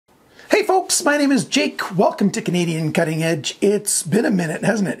Hey folks, my name is Jake. Welcome to Canadian Cutting Edge. It's been a minute,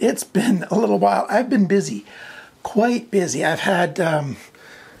 hasn't it? It's been a little while. I've been busy, quite busy. I've had,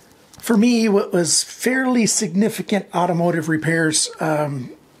 for me, what was fairly significant automotive repairs. We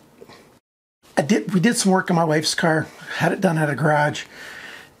did some work on my wife's car, had it done at a garage,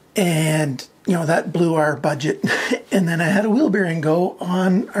 and you know, that blew our budget. And then I had a wheel bearing go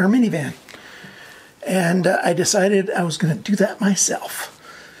on our minivan. And I decided I was going to do that myself.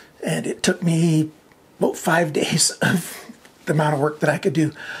 And it took me about 5 days of the amount of work that I could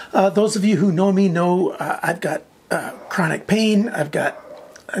do. Those of you who know me know I've got chronic pain. I've got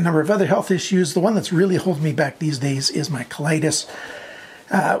a number of other health issues. The one that's really holding me back these days is my colitis.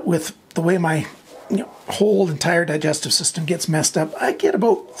 With the way my whole entire digestive system gets messed up, I get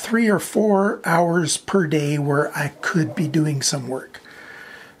about 3 or 4 hours per day where I could be doing some work.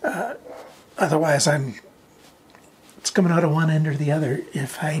 Otherwise, it's coming out of one end or the other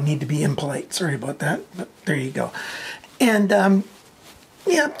if I need to be impolite. Sorry about that, but there you go. And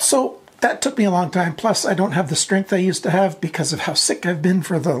yeah, so that took me a long time. Plus, I don't have the strength I used to have because of how sick I've been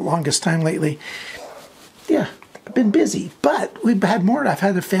for the longest time lately. Yeah, I've been busy, but we've had more. I've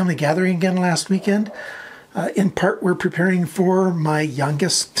had a family gathering again last weekend. In part, we're preparing for my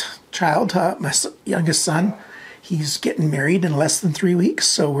youngest child, my youngest son. He's getting married in less than 3 weeks,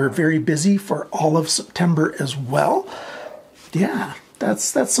 so we're very busy for all of September as well. Yeah, that's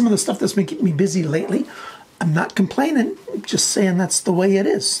some of the stuff that's been keeping me busy lately. I'm not complaining, I'm just saying that's the way it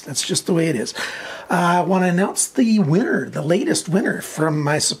is. That's just the way it is. I want to announce the winner, the latest winner from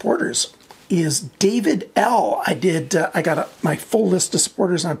my supporters is David L. I got my full list of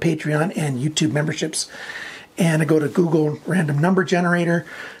supporters on Patreon and YouTube memberships, and I go to Google random number generator,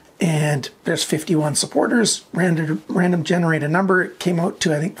 and there's 51 supporters. Random generate a number. It came out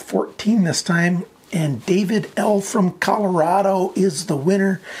to, I think, 14 this time. And David L. from Colorado is the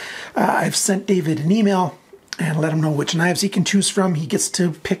winner. I've sent David an email and let him know which knives he can choose from. He gets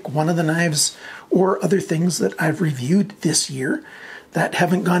to pick one of the knives or other things that I've reviewed this year that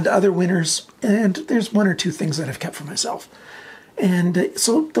haven't gone to other winners. And there's 1 or 2 things that I've kept for myself. And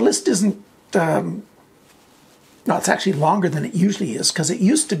so the list isn't... No, it's actually longer than it usually is, because it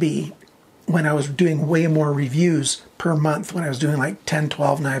used to be when I was doing way more reviews per month, when I was doing like 10,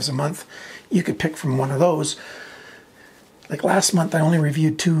 12 knives a month, you could pick from one of those. Like last month, I only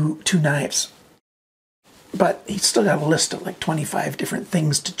reviewed two knives. But he's still got a list of like 25 different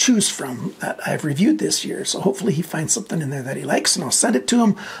things to choose from that I've reviewed this year. So hopefully he finds something in there that he likes, and I'll send it to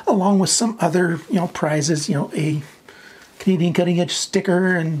him along with some other, prizes, a Canadian Cutting Edge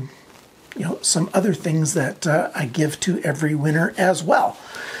sticker and some other things that I give to every winner as well.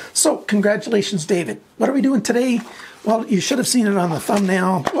 So congratulations, David. What are we doing today? Well, you should have seen it on the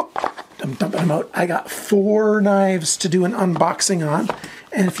thumbnail. Oh, I'm dumping them out. I got 4 knives to do an unboxing on.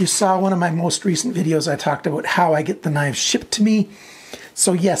 And if you saw one of my most recent videos, I talked about how I get the knives shipped to me.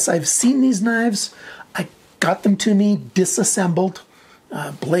 So yes, I've seen these knives. I got them to me disassembled.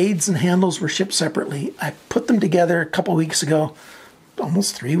 Blades and handles were shipped separately. I put them together a couple weeks ago.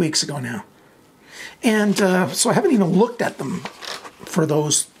 Almost 3 weeks ago now. And so I haven't even looked at them for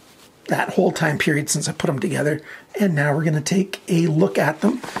that whole time period since I put them together. And now we're going to take a look at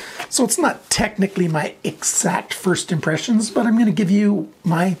them. So it's not technically my exact first impressions, but I'm going to give you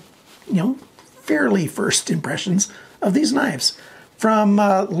my, fairly first impressions of these knives. From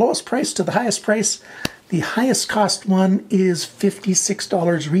lowest price to the highest price. The highest cost one is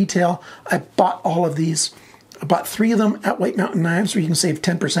 $56 retail. I bought all of these. I bought 3 of them at White Mountain Knives, where you can save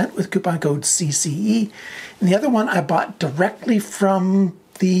 10% with coupon code CCE. And the other one I bought directly from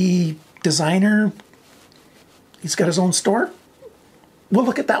the designer. He's got his own store. We'll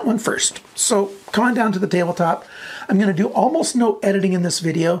look at that one first. So come on down to the tabletop. I'm going to do almost no editing in this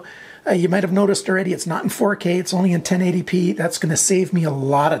video. You might have noticed already it's not in 4K. It's only in 1080p. That's going to save me a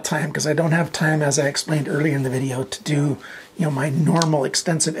lot of time because I don't have time, as I explained earlier in the video, to do my normal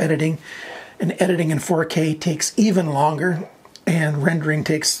extensive editing. And editing in 4K takes even longer, and rendering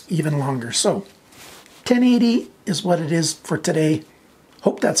takes even longer. So 1080 is what it is for today.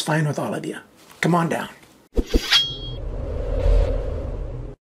 Hope that's fine with all of you. Come on down.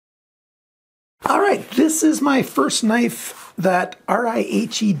 All right, this is my first knife that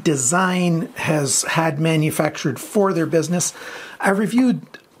RIHE Design has had manufactured for their business. I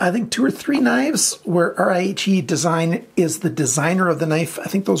reviewed, I think, 2 or 3 knives where RIHE Design is the designer of the knife. I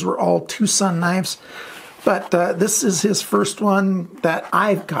think those were all TwoSun knives. But this is his first one that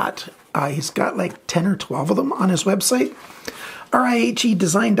I've got. He's got like 10 or 12 of them on his website.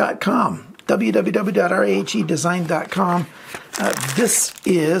 RIHEdesign.com. www.rihedesign.com. This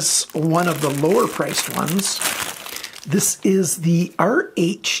is one of the lower priced ones. This is the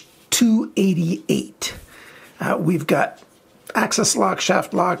RH 288. We've got access lock,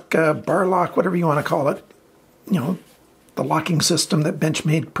 shaft lock, bar lock, whatever you want to call it. You know, the locking system that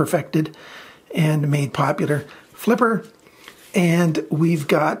Benchmade perfected and made popular. Flipper. And we've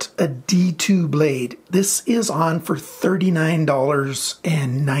got a D2 blade. This is on for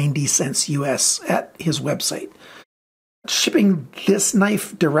 $39.90 US at his website. Shipping this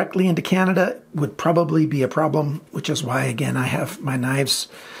knife directly into Canada would probably be a problem, which is why, again, I have my knives,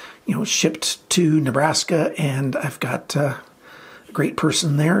 you know, shipped to Nebraska, and I've got a great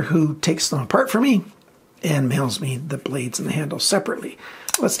person there who takes them apart for me and mails me the blades and the handles separately.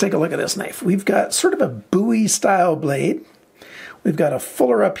 Let's take a look at this knife. We've got sort of a Bowie style blade. We've got a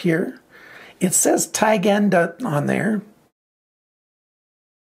fuller up here. It says Taigen on there.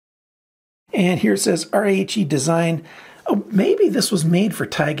 And here it says RIHE design. Oh, maybe this was made for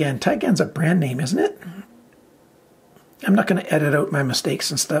Taigen. Taigen's a brand name, isn't it? I'm not going to edit out my mistakes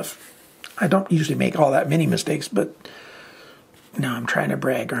and stuff. I don't usually make all that many mistakes, but now I'm trying to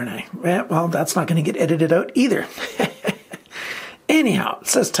brag, aren't I? Well, that's not going to get edited out either. Anyhow, it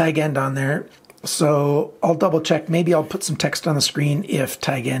says Taigen on there. So I'll double check. Maybe I'll put some text on the screen if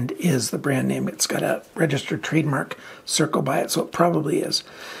Taigen is the brand name. It's got a registered trademark circle by it, so it probably is.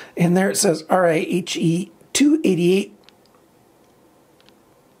 And there it says RIHE 288,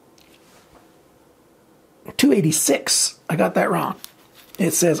 286. I got that wrong.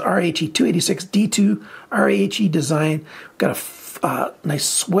 It says RIHE 286 D2 RIHE design. We've got a nice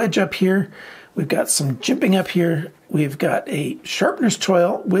swedge up here. We've got some jimping up here. We've got a sharpener's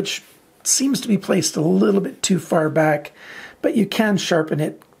choil, which seems to be placed a little bit too far back, but you can sharpen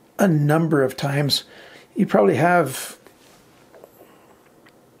it a number of times. You probably have,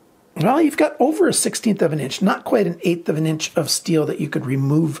 well, you've got over a 1/16 of an inch, not quite an 1/8 of an inch of steel that you could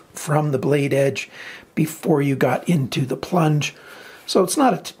remove from the blade edge before you got into the plunge. So it's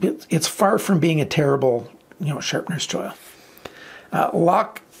not it's far from being a terrible, you know, sharpener's choil.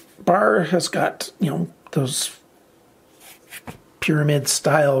 Lock bar has got, you know, those pyramid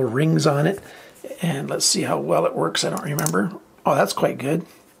style rings on it, and let's see how well it works. I don't remember. Oh, that's quite good.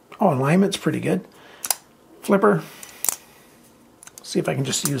 Oh, alignment's pretty good. Flipper. See if I can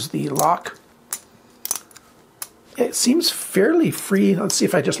just use the lock. It seems fairly free. Let's see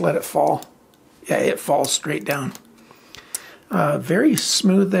if I just let it fall. Yeah, it falls straight down. Very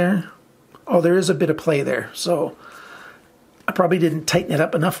smooth there. Oh, there is a bit of play there, so I probably didn't tighten it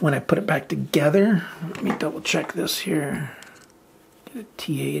up enough when I put it back together. Let me double check this here. Get a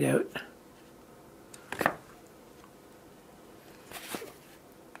T8 out.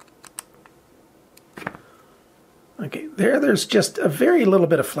 Okay, there's just a very little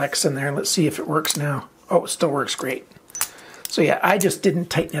bit of flex in there. Let's see if it works now. Oh, it still works great. So yeah, I just didn't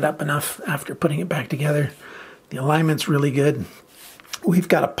tighten it up enough after putting it back together. The alignment's really good. We've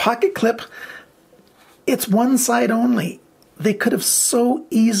got a pocket clip. It's one side only. They could have so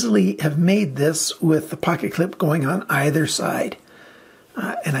easily have made this with the pocket clip going on either side.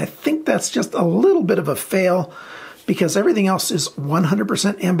 And I think that's just a little bit of a fail because everything else is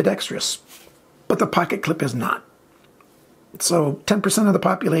 100% ambidextrous, but the pocket clip is not. So 10% of the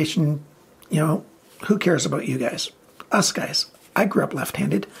population, you know, who cares about you guys? Us guys. I grew up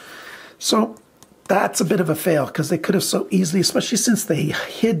left-handed. So that's a bit of a fail because they could have so easily, especially since they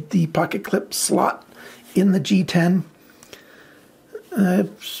hid the pocket clip slot in the G10.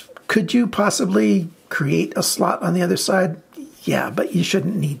 Could you possibly create a slot on the other side? Yeah, but you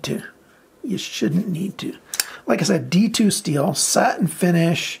shouldn't need to. You shouldn't need to. Like I said, D2 steel, satin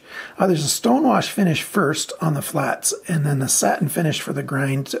finish. There's a stonewash finish first on the flats, and then the satin finish for the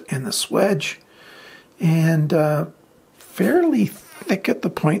grind and the swedge. And fairly thick at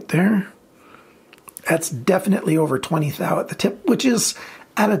the point there. That's definitely over 20 thou at the tip, which is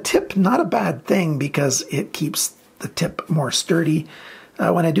at a tip not a bad thing because it keeps the tip more sturdy.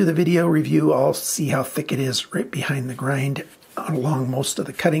 When I do the video review, I'll see how thick it is right behind the grind along most of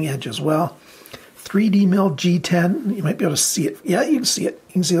the cutting edge as well. 3D mill G10, you might be able to see it. Yeah, you can see it.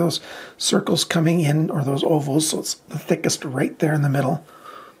 You can see those circles coming in, or those ovals, so it's the thickest right there in the middle.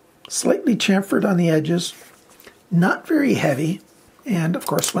 Slightly chamfered on the edges, not very heavy, and of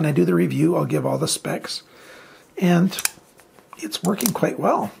course when I do the review I'll give all the specs, and it's working quite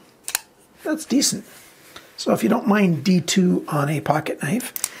well. That's decent. So if you don't mind D2 on a pocket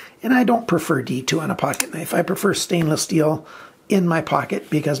knife, and I don't prefer D2 on a pocket knife, I prefer stainless steel in my pocket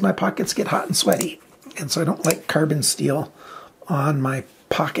because my pockets get hot and sweaty, and so I don't like carbon steel on my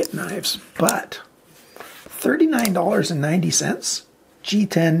pocket knives. But $39.90,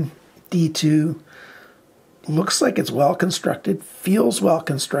 G10 D2, looks like it's well constructed, feels well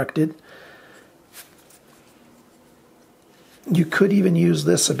constructed. You could even use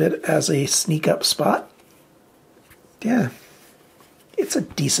this a bit as a sneak up spot. Yeah, it's a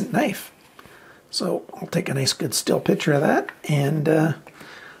decent knife. So I'll take a nice good still picture of that, and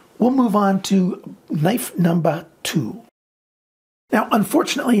we'll move on to knife number 2. Now,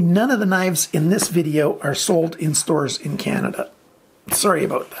 unfortunately, none of the knives in this video are sold in stores in Canada. Sorry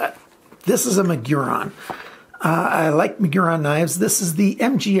about that. This is a Miguron. I like Miguron knives. This is the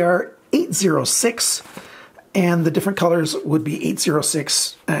MGR 806, and the different colors would be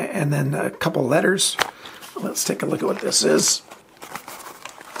 806 and then a couple letters. Let's take a look at what this is.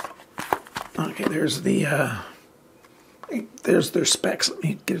 Okay, there's their specs. Let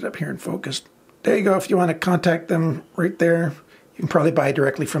me get it up here and focus. There you go. If you want to contact them right there, you can probably buy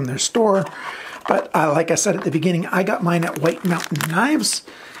directly from their store. But like I said at the beginning, I got mine at White Mountain Knives,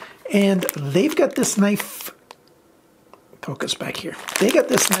 and they've got this knife. Focus back here. They got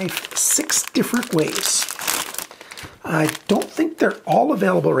this knife 6 different ways. I don't think they're all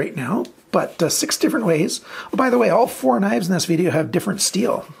available right now, but 6 different ways. Oh, by the way, all 4 knives in this video have different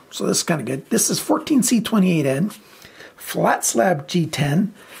steel, so this is kind of good. This is 14C28N, flat slab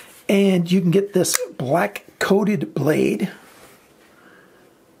G10, and you can get this black coated blade.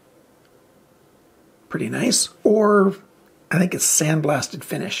 Pretty nice. Or I think it's sandblasted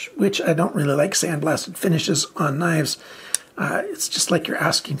finish, which I don't really like sandblasted finishes on knives. It's just like you're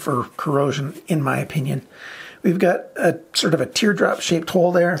asking for corrosion, in my opinion. We've got a sort of a teardrop shaped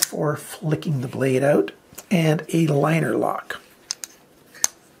hole there for flicking the blade out, and a liner lock.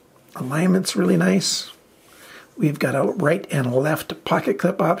 Alignment's really nice. We've got a right and left pocket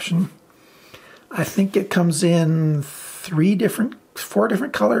clip option. I think it comes in 4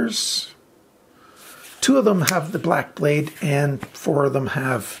 different colors. 2 of them have the black blade, and 4 of them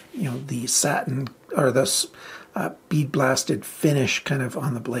have, you know, the satin or this bead blasted finish kind of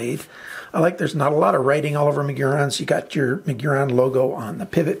on the blade. I like there's not a lot of writing all over Migurons. You got your Miguron logo on the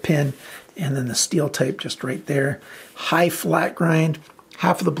pivot pin, and then the steel type just right there. High flat grind.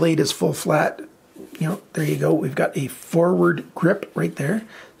 Half of the blade is full flat. You know, there you go. We've got a forward grip right there.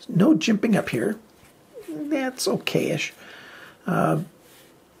 There's no jimping up here. That's okay-ish.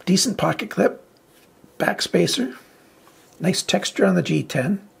 Decent pocket clip. Back spacer. Nice texture on the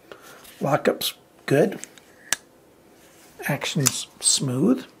G10. Lockup's good. Action's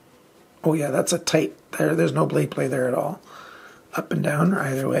smooth. Oh yeah, that's a tight there. There's no blade play there at all. Up and down or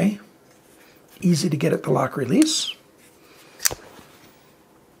either way. Easy to get at the lock release.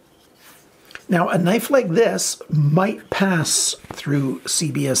 Now, a knife like this might pass through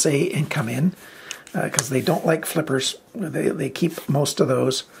CBSA and come in because they don't like flippers. They keep most of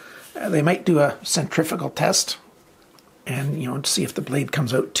those. They might do a centrifugal test and, you know, see if the blade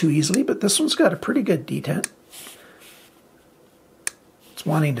comes out too easily, but this one's got a pretty good detent. It's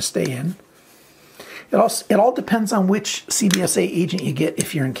wanting to stay in. It all depends on which CBSA agent you get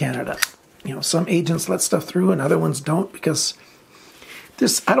if you're in Canada. You know, some agents let stuff through and other ones don't, because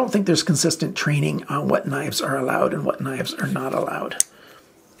I don't think there's consistent training on what knives are allowed and what knives are not allowed.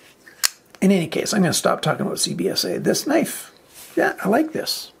 In any case, I'm going to stop talking about CBSA. This knife, yeah, I like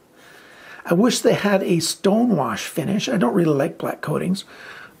this. I wish they had a stonewash finish. I don't really like black coatings.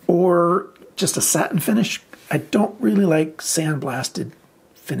 Or just a satin finish. I don't really like sandblasted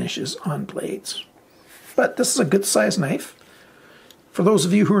finishes on blades. But this is a good size knife. For those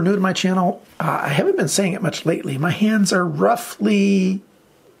of you who are new to my channel, I haven't been saying it much lately. My hands are roughly,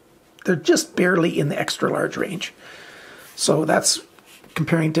 they're just barely in the extra large range. So that's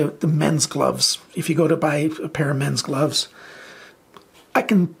comparing to the men's gloves. If you go to buy a pair of men's gloves, I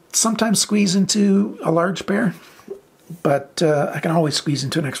can sometimes squeeze into a large pair, but I can always squeeze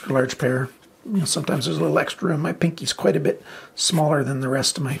into an extra large pair. You know, sometimes there's a little extra room. My pinky's quite a bit smaller than the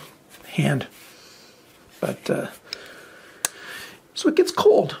rest of my hand. But, so it gets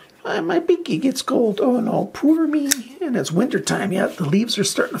cold. My pinky gets cold. Oh no, poor me. And it's winter time yet. The leaves are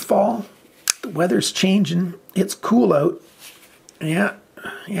starting to fall. The weather's changing. It's cool out. Yeah,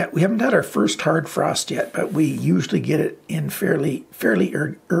 we haven't had our first hard frost yet, but we usually get it in fairly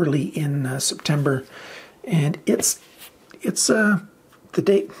early in September. And it's the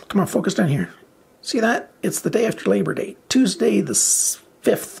day, come on, focus down here. See that? It's the day after Labor Day, Tuesday the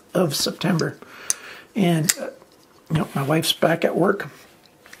 5th of September. And, you know, my wife's back at work.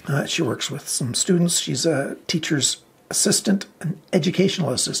 She works with some students. She's a teacher's assistant, an educational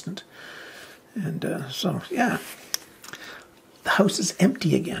assistant. And so, yeah, the house is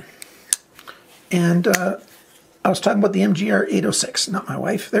empty again. And I was talking about the MGR 806, not my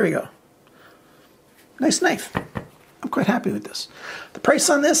wife. There we go. Nice knife. I'm quite happy with this. The price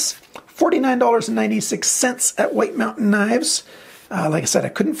on this, $49.96 at White Mountain Knives. Like I said, I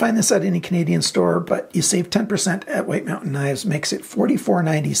couldn't find this at any Canadian store, but you save 10% at White Mountain Knives, makes it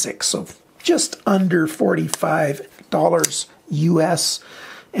 $44.96, so just under $45 US.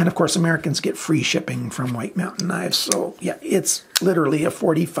 And of course, Americans get free shipping from White Mountain Knives. So yeah, it's literally a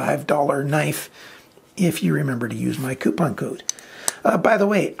 $45 knife if you remember to use my coupon code. By the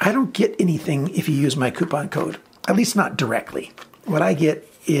way, I don't get anything if you use my coupon code, at least not directly. What I get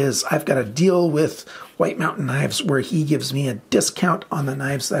is I've got a deal with White Mountain Knives where he gives me a discount on the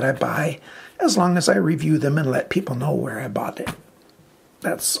knives that I buy as long as I review them and let people know where I bought it.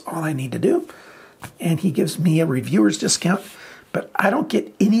 That's all I need to do. And he gives me a reviewer's discount. But I don't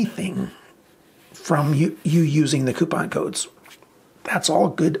get anything from you using the coupon codes. That's all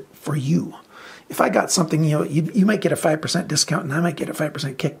good for you. If I got something, you might get a 5% discount and I might get a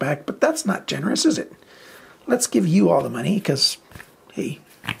 5% kickback, but that's not generous, is it? Let's give you all the money because, hey,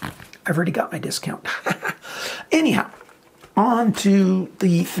 I've already got my discount. Anyhow, on to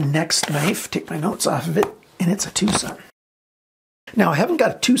the next knife. Take my notes off of it, and it's a TwoSun. Now, I haven't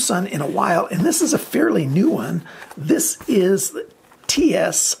got a TwoSun in a while, and this is a fairly new one. This is the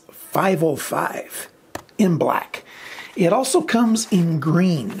TS505 in black. It also comes in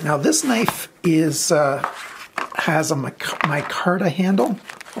green. Now, this knife is has a micarta handle.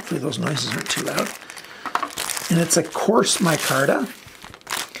 Hopefully those noises aren't too loud. And it's a coarse micarta.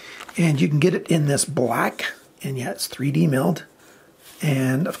 And you can get it in this black. And yeah, it's 3D milled.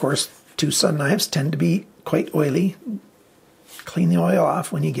 And, of course, TwoSun knives tend to be quite oily. Clean the oil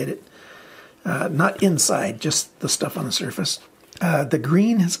off when you get it. Not inside, just the stuff on the surface. The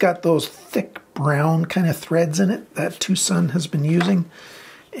green has got those thick brown kind of threads in it that TwoSun has been using.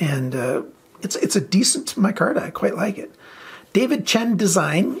 And it's a decent micarta. I quite like it. David Chen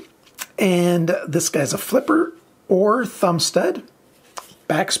design. And this guy's a flipper or thumb stud.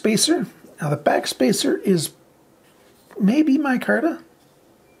 Backspacer. Now the backspacer is maybe micarta.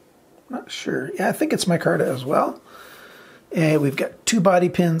 Not sure. Yeah, I think it's micarta as well. And we've got 2 body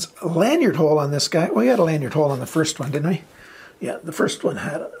pins, a lanyard hole on this guy. We had a lanyard hole on the first one, didn't we? Yeah, the first one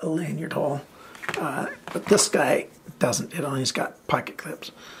had a lanyard hole. But this guy doesn't. It only's got pocket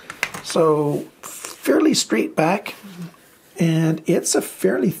clips. So fairly straight back. And it's a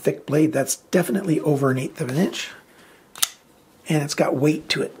fairly thick blade. That's definitely over 1/8 of an inch. And it's got weight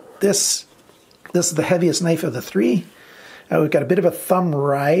to it. This is the heaviest knife of the 3. We've got a bit of a thumb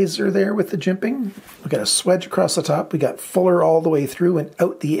riser there with the jimping. We've got a swedge across the top. We got fuller all the way through and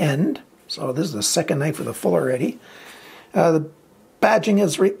out the end. So this is the second knife with a fuller already. The badging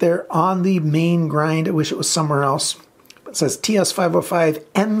is right there on the main grind. I wish it was somewhere else. It says TS505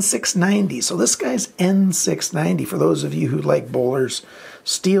 N690. So this guy's N690 for those of you who like bowlers,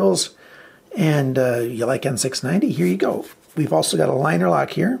 steels, and you like N690, here you go. We've also got a liner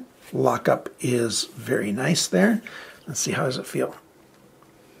lock here. Lockup is very nice there. Let's see, how does it feel?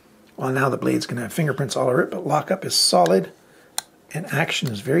 Well, now the blade's going to have fingerprints all over it, but lockup is solid and action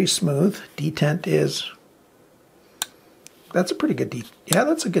is very smooth. Detent is, that's a pretty good yeah,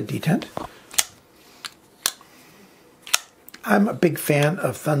 that's a good detent. I'm a big fan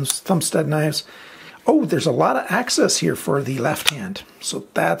of thumb stud knives. Oh, there's a lot of access here for the left hand, so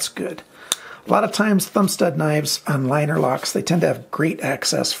that's good. A lot of times thumb stud knives on liner locks, they tend to have great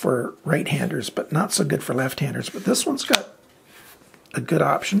access for right-handers, but not so good for left-handers. But this one's got a good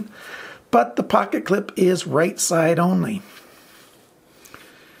option. But the pocket clip is right side only.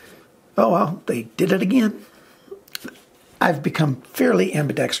 Oh well, they did it again. I've become fairly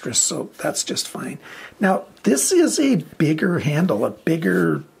ambidextrous, so that's just fine. Now, this is a bigger handle, a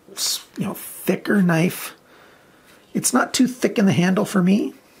bigger, thicker knife. It's not too thick in the handle for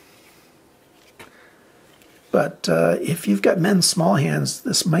me. But if you've got men's small hands,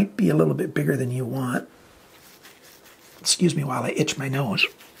 this might be a little bit bigger than you want. Excuse me while I itch my nose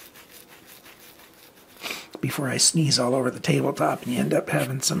before I sneeze all over the tabletop and you end up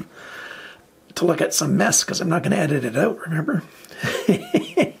having to look at some mess because I'm not going to edit it out, remember?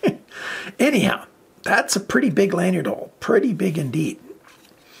 Anyhow, that's a pretty big lanyard hole. Pretty big indeed.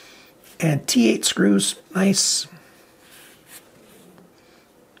 And T8 screws, nice.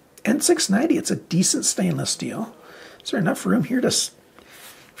 N690, it's a decent stainless steel. Is there enough room here to, if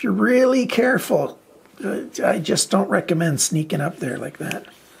you're really careful, I just don't recommend sneaking up there like that.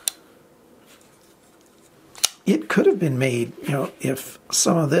 It could have been made, if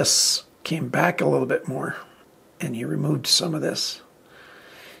some of this came back a little bit more and you removed some of this.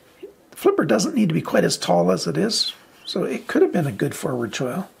 The flipper doesn't need to be quite as tall as it is, so it could have been a good forward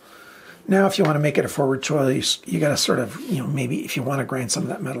choil. Now, if you want to make it a forward choice, you got to sort of, maybe if you want to grind some of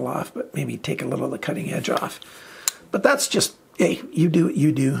that metal off, but maybe take a little of the cutting edge off. But that's just, hey, you do what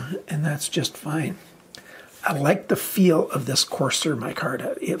you do, and that's just fine. I like the feel of this coarser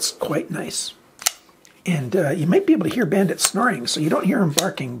micarta. It's quite nice. And you might be able to hear Bandit snoring, so you don't hear him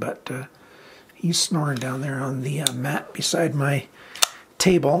barking, but he's snoring down there on the mat beside my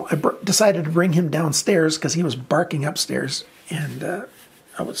table. I decided to bring him downstairs because he was barking upstairs, and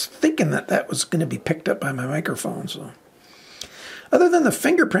I was thinking that that was going to be picked up by my microphone. So, other than the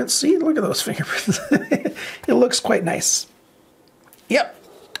fingerprints, see, look at those fingerprints. It looks quite nice. Yep,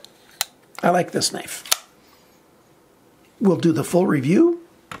 I like this knife. We'll do the full review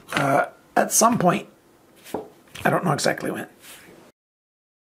at some point. I don't know exactly when.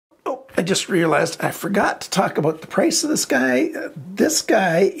 Oh, I just realized I forgot to talk about the price of this guy. This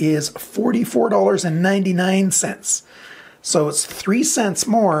guy is $44.99. So it's 3 cents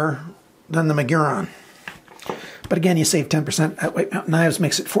more than the Miguron. But again, you save 10%. At White Mountain Knives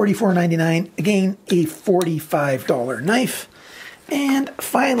makes it $44.99. Again, a $45 knife. And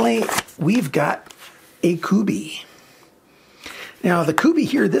finally, we've got a Kubey. Now, the Kubey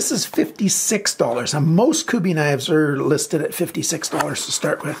here, this is $56. Now, most Kubey knives are listed at $56 to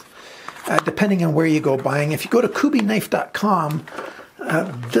start with, depending on where you go buying. If you go to kubeyknife.com,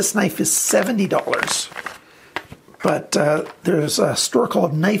 this knife is $70. But there's a store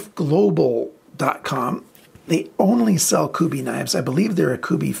called knifeglobal.com. They only sell Kubey knives. I believe they're a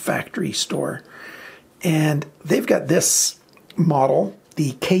Kubey factory store. And they've got this model,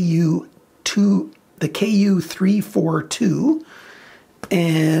 the KU342.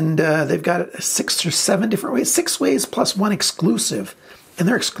 And they've got it 6 or 7 different ways, 6 ways plus 1 exclusive. And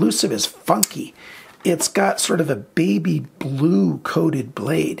their exclusive is funky. It's got sort of a baby blue coated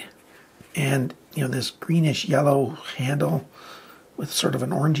blade. And, you know, this greenish yellow handle with sort of an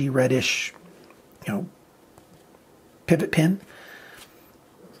orangey reddish, you know, pivot pin.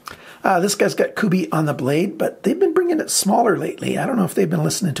 This guy's got Kubey on the blade, but they've been bringing it smaller lately. I don't know if they've been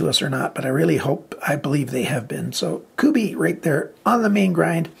listening to us or not, but I really believe they have been. So Kubey right there on the main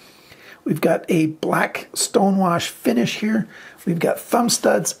grind. We've got a black stonewash finish here. We've got thumb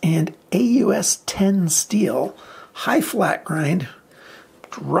studs and AUS 10 steel, high flat grind,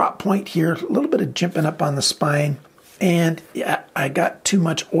 drop point here, a little bit of jimping up on the spine. And yeah, I got too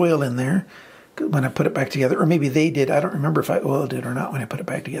much oil in there when I put it back together, or maybe they did. I don't remember if I oiled it or not when I put it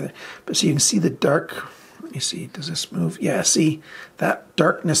back together. But so you can see the dark, let me see, does this move? Yeah, see, that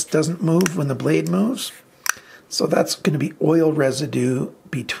darkness doesn't move when the blade moves. So that's going to be oil residue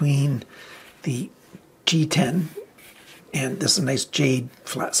between the G10, and this is a nice jade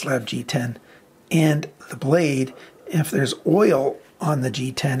flat slab G10, and the blade. If there's oil on the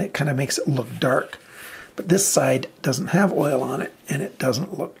G10, it kind of makes it look dark. But this side doesn't have oil on it, and it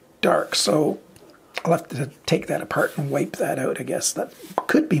doesn't look dark. So I'll have to take that apart and wipe that out, I guess. That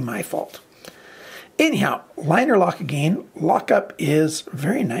could be my fault. Anyhow, liner lock again. Lockup is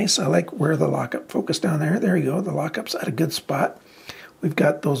very nice. I like where the lockup focused down there. There you go. The lockup's at a good spot. We've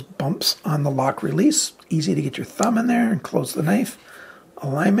got those bumps on the lock release. Easy to get your thumb in there and close the knife.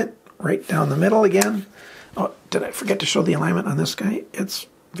 Alignment right down the middle again. Oh, did I forget to show the alignment on this guy? It's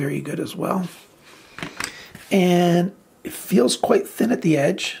very good as well. And it feels quite thin at the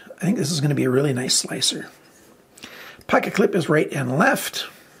edge. I think this is going to be a really nice slicer. Pocket clip is right and left.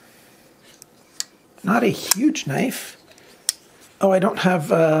 Not a huge knife. Oh, I don't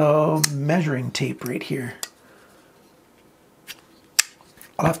have measuring tape right here.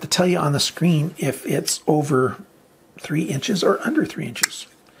 I'll have to tell you on the screen if it's over 3 inches or under 3 inches.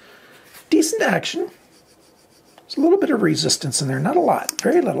 Decent action. There's a little bit of resistance in there, not a lot,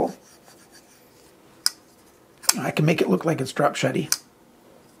 very little. I can make it look like it's drop shutty.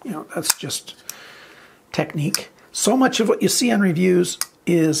 You know, that's just technique. So much of what you see on reviews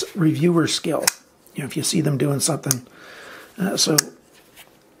is reviewer skill. You know, if you see them doing something. So,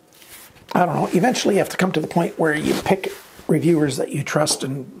 I don't know, eventually you have to come to the point where you pick reviewers that you trust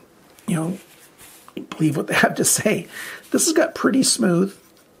and, you know, believe what they have to say. This has got pretty smooth.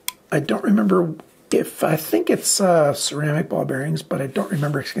 I don't remember if, I think it's ceramic ball bearings, but I don't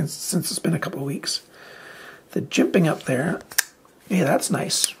remember since it's been a couple of weeks. The jimping up there, yeah, that's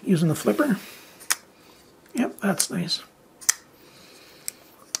nice. Using the flipper. Yep, that's nice.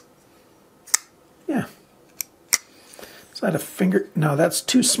 Yeah. Is that a finger? No, that's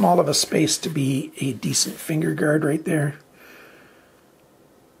too small of a space to be a decent finger guard right there.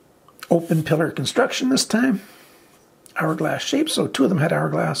 Open pillar construction this time. Hourglass shape, so 2 of them had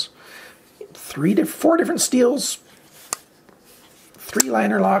hourglass. 4 different steels, 3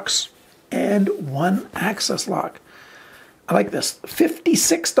 liner locks, and 1 access lock. I like this.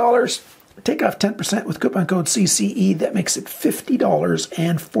 $56. Take off 10% with coupon code CCE. That makes it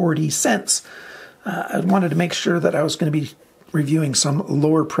 $50.40. I wanted to make sure that I was going to be reviewing some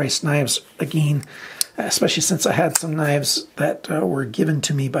lower priced knives again. especially since I had some knives that were given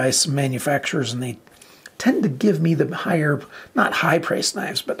to me by some manufacturers, and they tend to give me the higher, not high-priced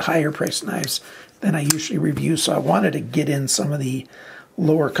knives, but higher-priced knives than I usually review. So I wanted to get in some of the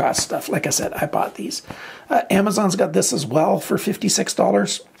lower-cost stuff. Like I said, I bought these. Amazon's got this as well for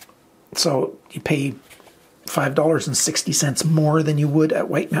 $56. So you pay $5.60 more than you would at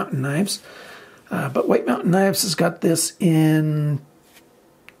White Mountain Knives. But White Mountain Knives has got this in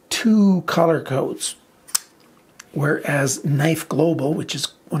 2 color codes, whereas Knife Global, which is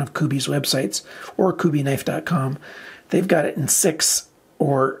one of Kubey's websites, or KubeyKnife.com, they've got it in 6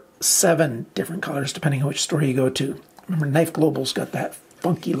 or 7 different colors, depending on which store you go to. Remember, Knife Global's got that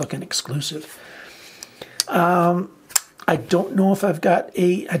funky looking exclusive. I don't know if I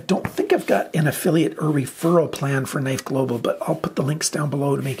don't think I've got an affiliate or referral plan for Knife Global, but I'll put the links down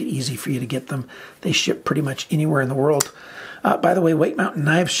below to make it easy for you to get them. They ship pretty much anywhere in the world. By the way, White Mountain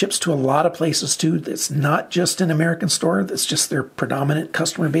Knives ships to a lot of places too. It's not just an American store. That's just their predominant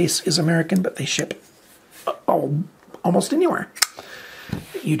customer base is American, but they ship almost anywhere.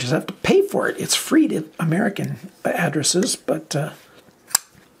 You just have to pay for it. It's free to American addresses, but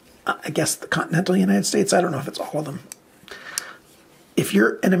I guess the continental United States, I don't know if it's all of them. If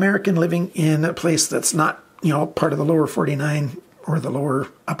you're an American living in a place that's not, part of the lower 49 or the lower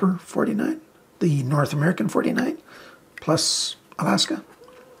upper 49, the North American 49, plus Alaska,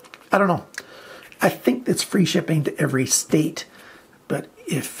 I don't know. I think it's free shipping to every state, but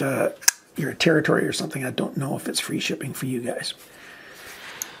if you're a territory or something, I don't know if it's free shipping for you guys.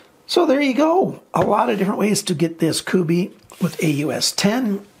 So there you go. A lot of different ways to get this Kubey with AUS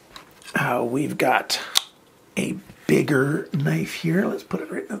 10. We've got a bigger knife here. Let's put it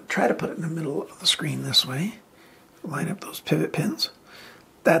right. Try to put it in the middle of the screen this way. Line up those pivot pins.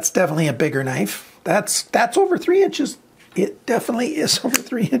 That's definitely a bigger knife. That's over 3 inches. It definitely is over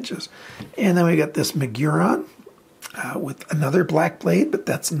 3 inches. And then we got this Miguron with another black blade, but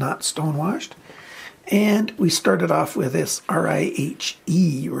that's not stone washed. And we started off with this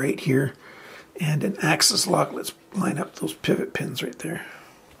RIHE right here and an axis lock. Let's line up those pivot pins right there.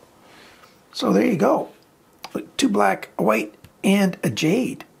 So there you go. 2 black, a white, and a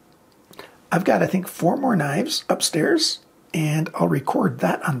jade. I've got, I think, 4 more knives upstairs, and I'll record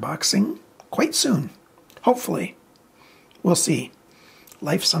that unboxing quite soon. Hopefully. We'll see.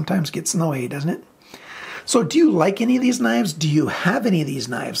 Life sometimes gets in the way, doesn't it? So do you like any of these knives? Do you have any of these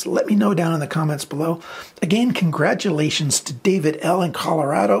knives? Let me know down in the comments below. Again, congratulations to David L. in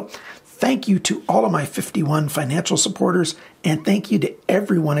Colorado. Thank you to all of my 51 financial supporters, and thank you to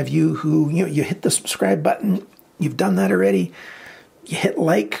every one of you who, you hit the subscribe button. You've done that already. You hit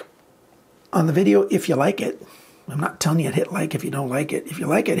like on the video if you like it. I'm not telling you to hit like if you don't like it. If you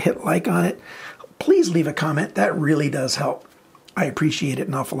like it, hit like on it. Please leave a comment. That really does help. I appreciate it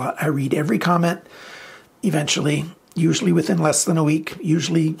an awful lot. I read every comment eventually, usually within less than a week,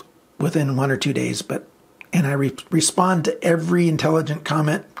 usually within 1 or 2 days, and I respond to every intelligent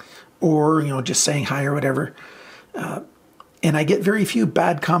comment, or just saying hi or whatever. And I get very few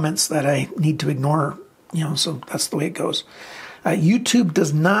bad comments that I need to ignore, so that's the way it goes. YouTube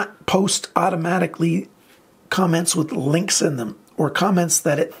does not post automatically comments with links in them, or comments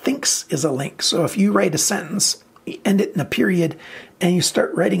that it thinks is a link. So if you write a sentence, you end it in a period, and you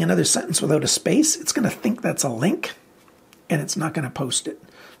start writing another sentence without a space, it's going to think that's a link, and it's not going to post it.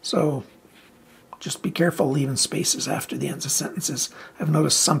 So just be careful leaving spaces after the ends of sentences. I've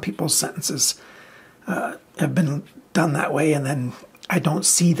noticed some people's sentences have been done that way, and then I don't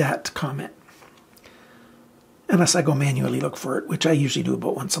see that comment unless I go manually look for it, which I usually do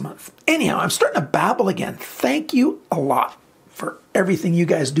about once a month. Anyhow, I'm starting to babble again. Thank you a lot for everything you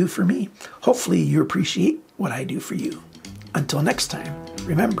guys do for me. Hopefully you appreciate what I do for you. Until next time,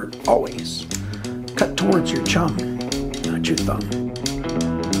 remember, always cut towards your chum, not your thumb.